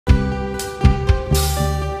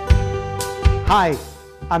Hi,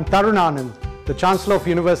 I'm Tarun Anand, the Chancellor of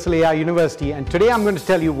Universal AI University, and today I'm going to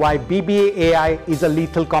tell you why BBA AI is a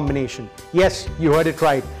lethal combination. Yes, you heard it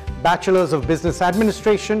right. Bachelors of Business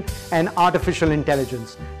Administration and Artificial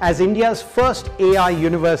Intelligence. As India's first AI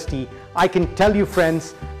university, I can tell you,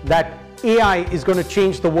 friends, that AI is going to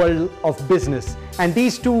change the world of business, and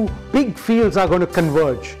these two big fields are going to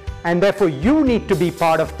converge, and therefore you need to be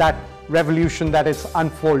part of that revolution that is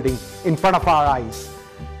unfolding in front of our eyes.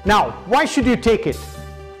 Now, why should you take it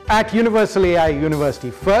at Universal AI University?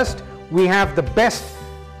 First, we have the best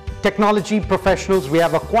technology professionals. We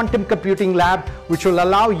have a quantum computing lab which will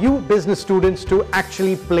allow you business students to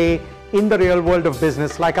actually play in the real world of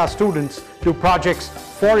business, like our students do projects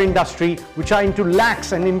for industry which are into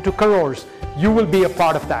lakhs and into crores. You will be a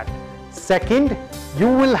part of that. Second, you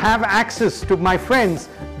will have access to, my friends,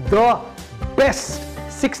 the best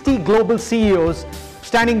 60 global CEOs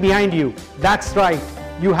standing behind you. That's right,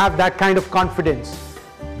 you have that kind of confidence.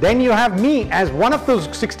 Then you have me as one of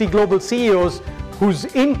those 60 global CEOs who's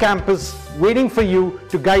in campus waiting for you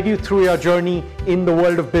to guide you through your journey in the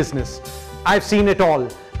world of business. I've seen it all.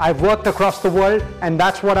 I've worked across the world, and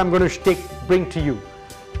that's what I'm going to bring to you.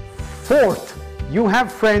 Fourth, you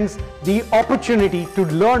have, friends, the opportunity to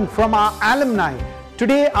learn from our alumni.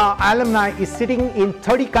 Today, our alumni is sitting in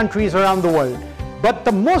 30 countries around the world. But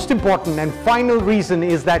the most important and final reason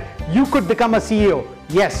is that you could become a CEO.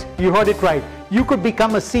 Yes, you heard it right. You could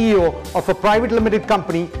become a CEO of a private limited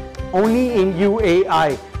company only in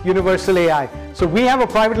UAI, Universal AI. So we have a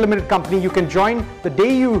private limited company. You can join the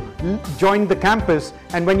day you join the campus,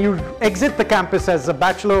 and when you exit the campus as a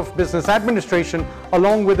Bachelor of Business Administration,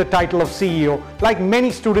 along with the title of CEO, like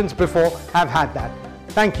many students before have had that.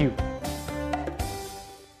 Thank you.